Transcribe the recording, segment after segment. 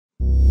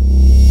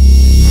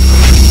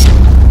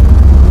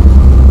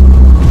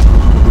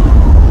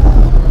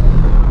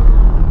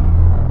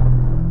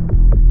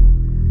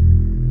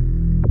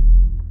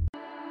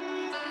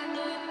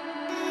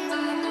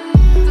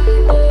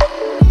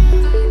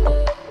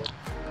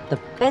The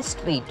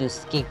best way to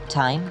escape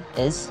time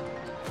is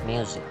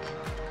music.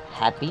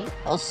 Happy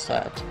or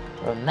sad,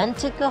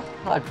 romantic or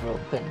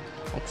heartbroken,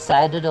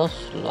 excited or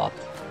sloth.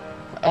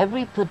 For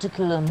every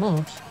particular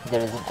mood,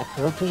 there is an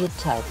appropriate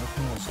type of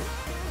music.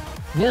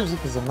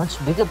 Music is a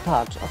much bigger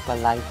part of our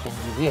life than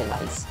we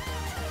realize.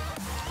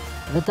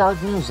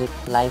 Without music,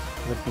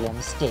 life would be a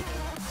mistake,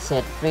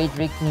 said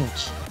Friedrich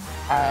Nietzsche,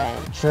 a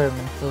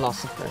German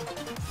philosopher.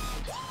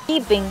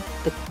 Keeping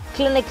the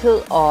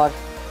clinical or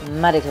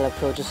medical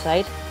approach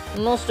aside,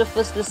 most of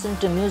us listen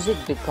to music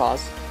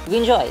because we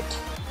enjoy it.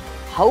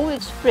 How we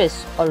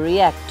express or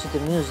react to the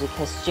music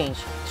has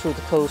changed through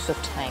the course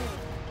of time.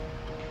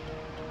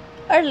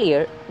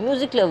 Earlier,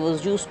 music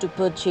lovers used to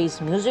purchase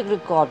music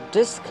record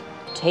disc,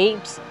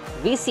 tapes,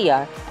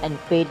 VCR and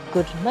paid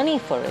good money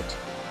for it.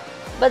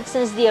 But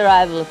since the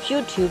arrival of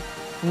YouTube,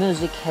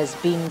 music has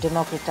been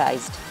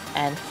democratized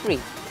and free.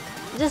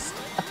 Just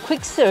a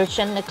quick search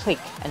and a click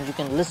and you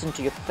can listen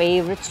to your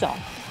favorite song.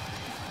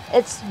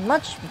 It's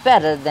much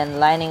better than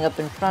lining up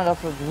in front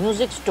of a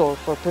music store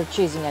for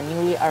purchasing a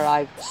newly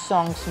arrived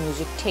song's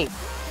music tape.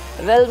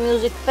 Well,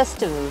 music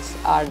festivals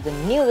are the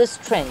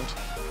newest trend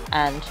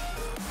and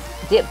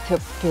their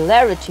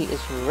popularity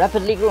is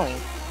rapidly growing.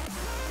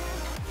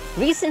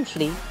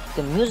 Recently,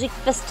 the music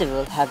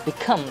festivals have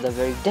become the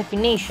very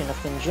definition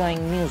of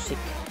enjoying music.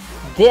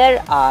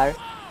 There are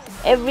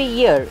every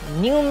year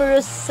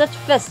numerous such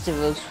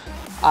festivals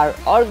are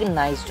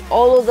organized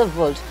all over the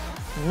world.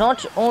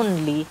 Not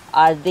only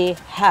are they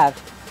have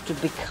to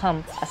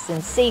become a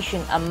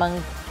sensation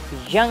among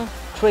the young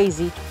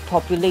crazy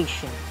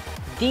population,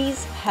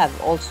 these have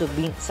also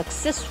been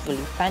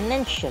successfully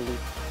financially.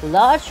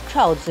 Large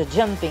crowds are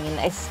jumping in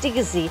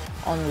ecstasy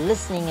on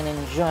listening and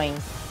enjoying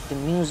the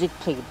music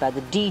played by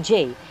the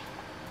DJ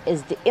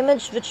is the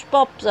image which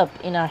pops up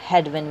in our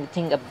head when we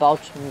think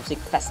about music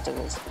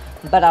festivals.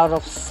 But out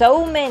of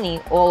so many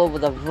all over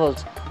the world,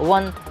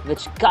 one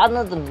which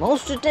garnered the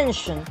most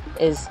attention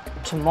is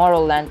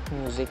Tomorrowland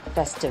Music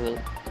Festival.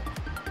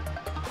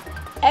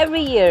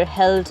 Every year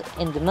held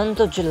in the month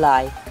of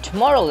July,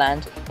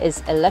 Tomorrowland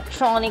is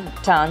electronic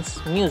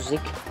dance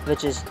music,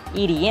 which is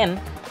EDM,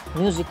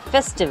 music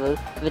festival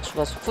which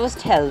was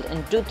first held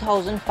in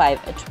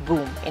 2005 at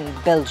Boom in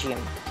Belgium.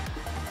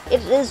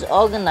 It is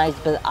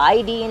organized by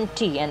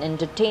ID&T, an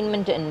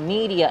entertainment and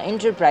media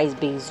enterprise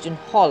based in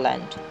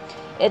Holland.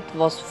 It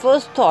was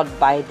first thought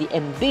by the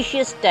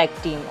ambitious tag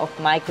team of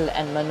Michael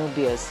and Manu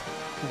Beers.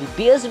 The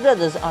Beers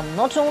brothers are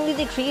not only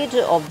the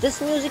creator of this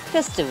music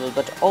festival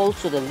but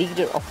also the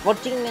leader of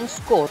 14-man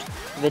squad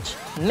which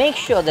makes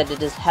sure that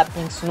it is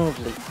happening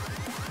smoothly.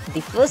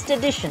 The first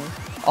edition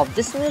of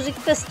this music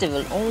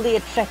festival only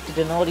attracted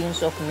an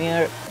audience of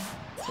mere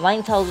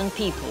 9,000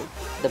 people.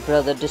 The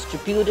brothers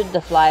distributed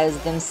the flyers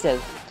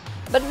themselves.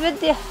 But with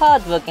their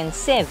hard work and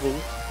savvy,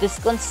 this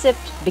concept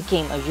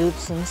became a huge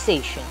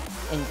sensation.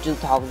 In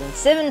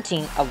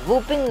 2017, a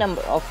whopping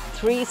number of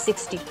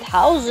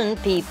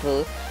 360,000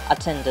 people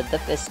attended the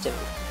festival.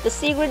 The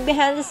secret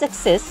behind the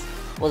success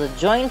was a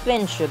joint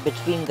venture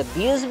between the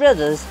Beers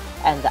brothers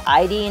and the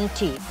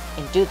ID&T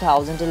in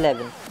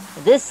 2011.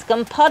 This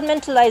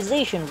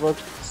compartmentalization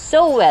worked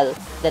so well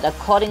that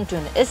according to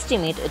an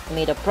estimate, it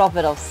made a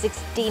profit of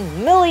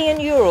 16 million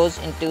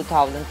euros in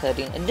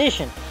 2013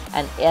 edition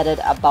and added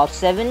about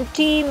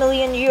 70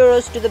 million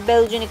euros to the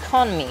Belgian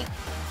economy.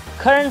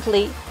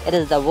 Currently, it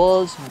is the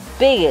world's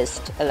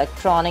biggest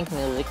electronic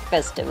music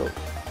festival.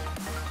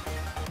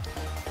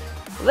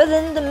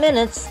 Within the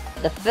minutes,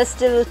 the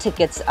festival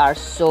tickets are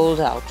sold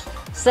out.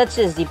 Such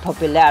is the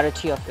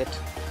popularity of it.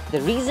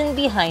 The reason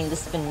behind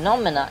this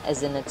phenomena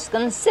is in its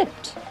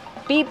concept.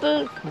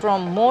 People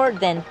from more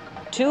than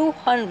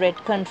 200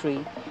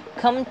 countries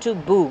come to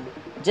Boom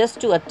just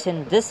to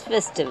attend this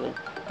festival.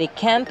 They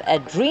camp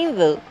at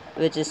Dreamville,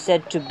 which is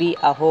said to be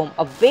a home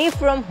away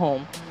from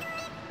home.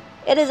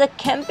 It is a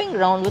camping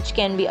ground which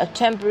can be a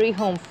temporary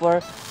home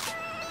for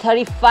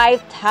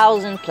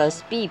 35,000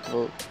 plus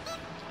people.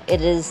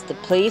 It is the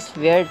place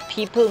where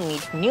people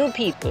meet new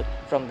people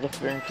from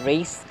different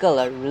race,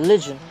 color,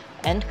 religion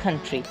and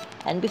country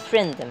and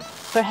befriend them.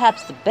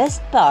 Perhaps the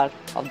best part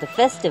of the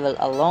festival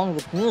along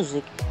with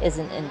music is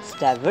in its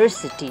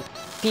diversity,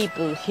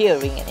 people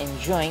hearing and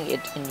enjoying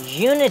it in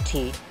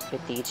unity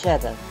with each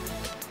other.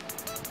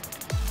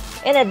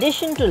 In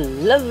addition to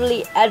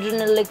lovely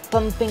adrenaline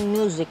pumping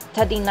music,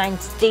 39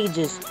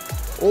 stages,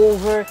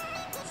 over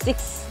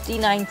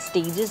 69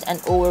 stages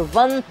and over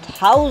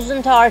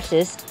 1,000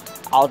 artists,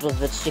 out of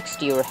which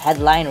 60 were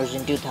headliners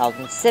in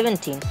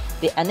 2017,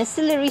 the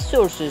ancillary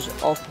sources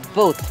of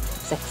both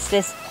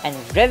success and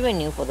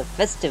revenue for the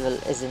festival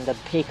is in the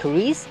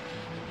bakeries,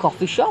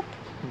 coffee shop,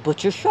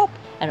 butcher shop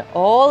and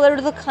all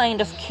other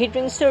kind of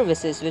catering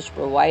services which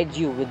provide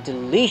you with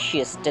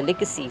delicious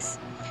delicacies.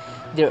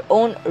 Their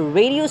own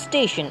radio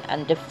station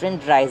and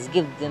different rides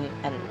give them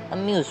an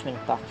amusement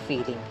park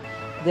feeling.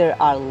 There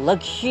are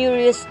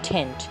luxurious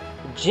tent,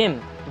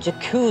 gym,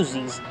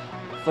 jacuzzis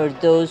for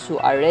those who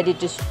are ready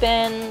to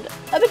spend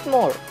a bit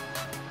more.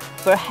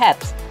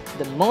 Perhaps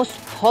the most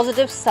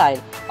positive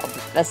side of the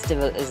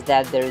festival is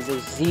that there is a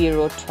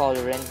zero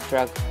tolerant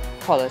drug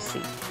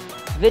policy,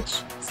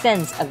 which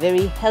sends a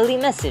very healthy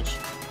message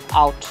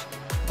out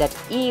that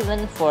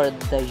even for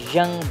the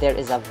young there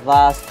is a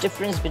vast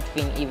difference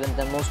between even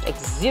the most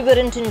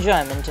exuberant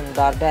enjoyment and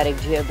barbaric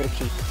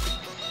jailbreaking.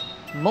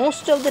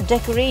 Most of the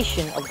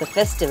decoration of the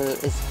festival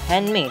is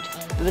handmade,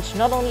 which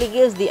not only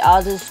gives the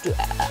artists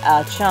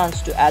a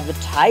chance to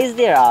advertise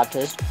their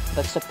artist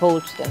but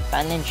supports them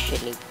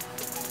financially.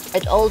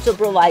 It also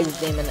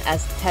provides them an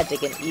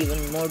aesthetic and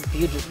even more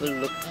beautiful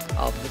look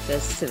of the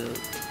festival.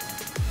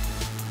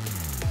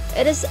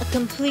 It is a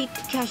complete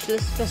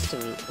cashless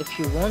festival. If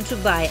you want to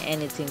buy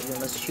anything, you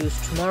must choose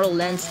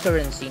Tomorrowland's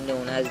currency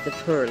known as the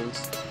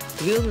pearls.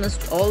 You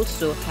must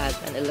also have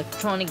an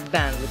electronic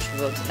band which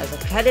works as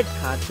a credit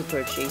card to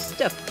purchase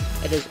stuff.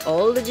 It is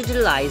all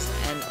digitalized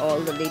and all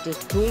the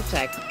latest cool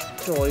tech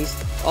toys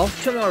of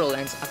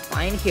Tomorrowland are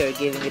found here,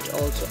 giving it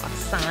also a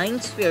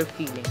science fair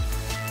feeling.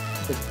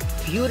 The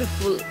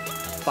beautiful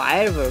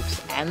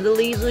fireworks and the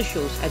laser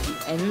shows at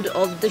the end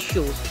of the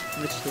shows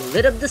which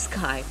lit up the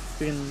sky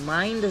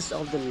remind us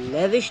of the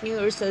lavish New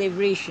Year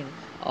celebration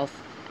of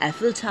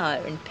Eiffel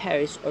Tower in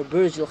Paris or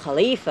Burj Al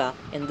Khalifa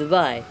in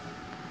Dubai.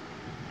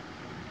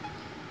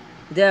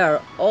 There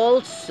are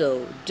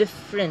also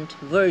different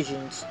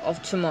versions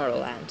of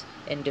Tomorrowland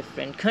in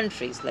different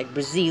countries like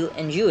Brazil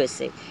and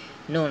USA,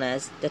 known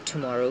as the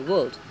Tomorrow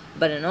World.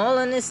 But in all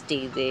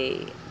honesty,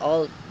 they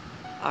all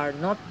are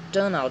not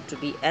turn out to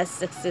be as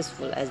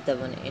successful as the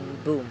one in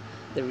Boom.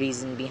 The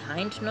reason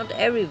behind, not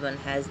everyone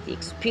has the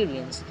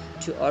experience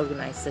to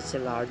organize such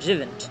a large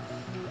event.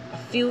 A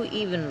few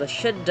even were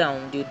shut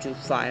down due to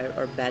fire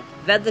or bad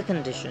weather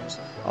conditions.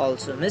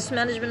 Also,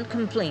 mismanagement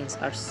complaints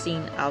are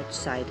seen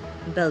outside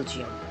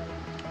Belgium.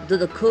 Though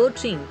the core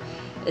team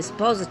is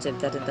positive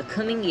that in the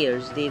coming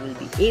years they will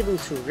be able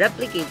to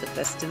replicate the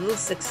festival's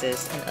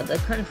success in other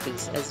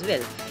countries as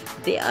well.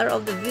 They are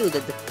of the view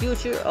that the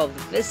future of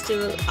the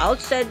festival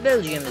outside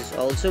Belgium is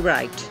also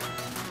bright.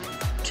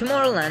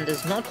 Tomorrowland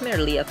is not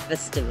merely a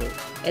festival,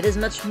 it is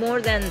much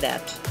more than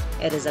that.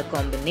 It is a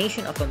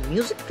combination of a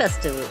music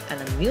festival, an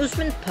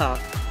amusement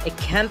park, a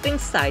camping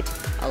site,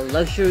 a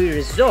luxury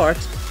resort,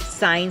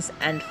 science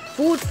and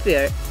food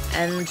fair,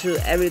 and to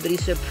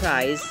everybody's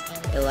surprise,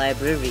 a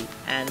library,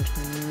 and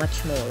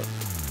much more.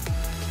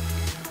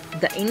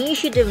 The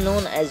initiative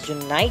known as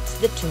Unites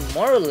the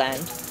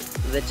Tomorrowland,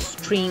 which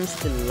streams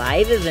the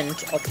live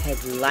event of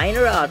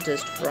headliner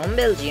artists from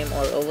Belgium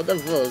or over the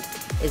world,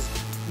 is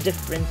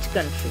different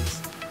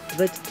countries.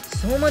 With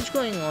so much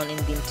going on in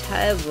the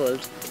entire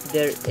world,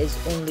 there is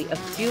only a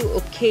few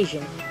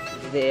occasions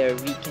where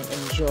we can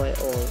enjoy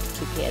all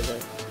together,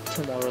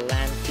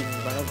 Tomorrowland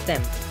being one of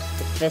them,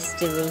 the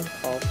festival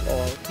of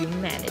all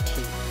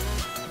humanity.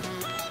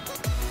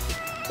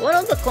 One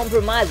of the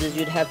compromises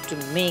you'd have to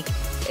make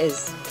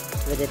is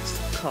with its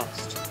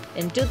cost.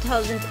 In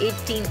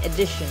 2018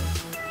 edition,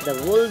 the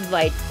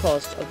worldwide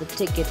cost of the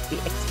ticket be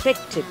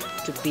expected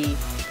to be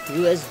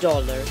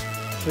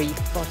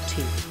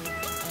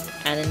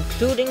 $340, and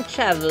including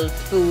travel,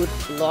 food,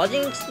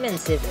 lodging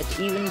expensive, it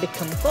even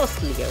become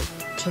costlier.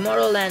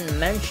 Tomorrowland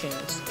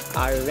mansions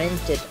are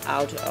rented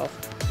out of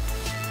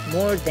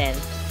more than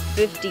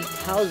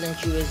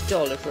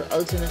 $50,000 for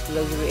ultimate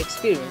luxury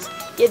experience.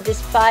 Yet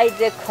despite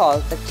their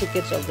cost, the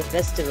tickets of the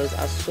festivals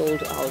are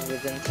sold out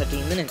within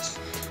 30 minutes.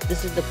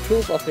 This is the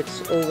proof of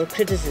its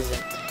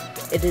over-criticism.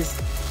 It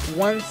is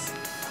once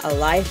a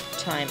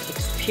lifetime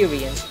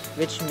experience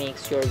which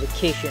makes your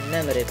vacation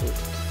memorable.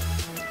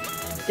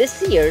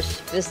 This year's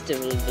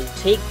festival will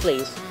take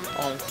place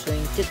on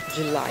 20th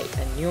July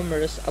and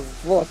numerous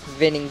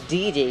award-winning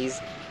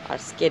DJs are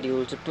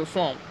scheduled to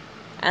perform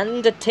and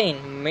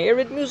entertain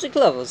myriad music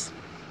lovers.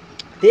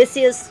 This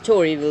year's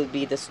story will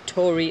be the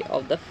story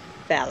of the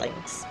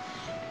phalanx.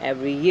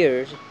 Every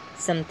year,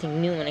 something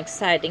new and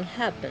exciting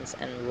happens,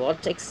 and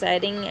what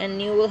exciting and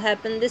new will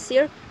happen this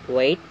year?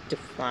 Wait to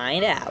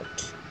find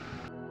out.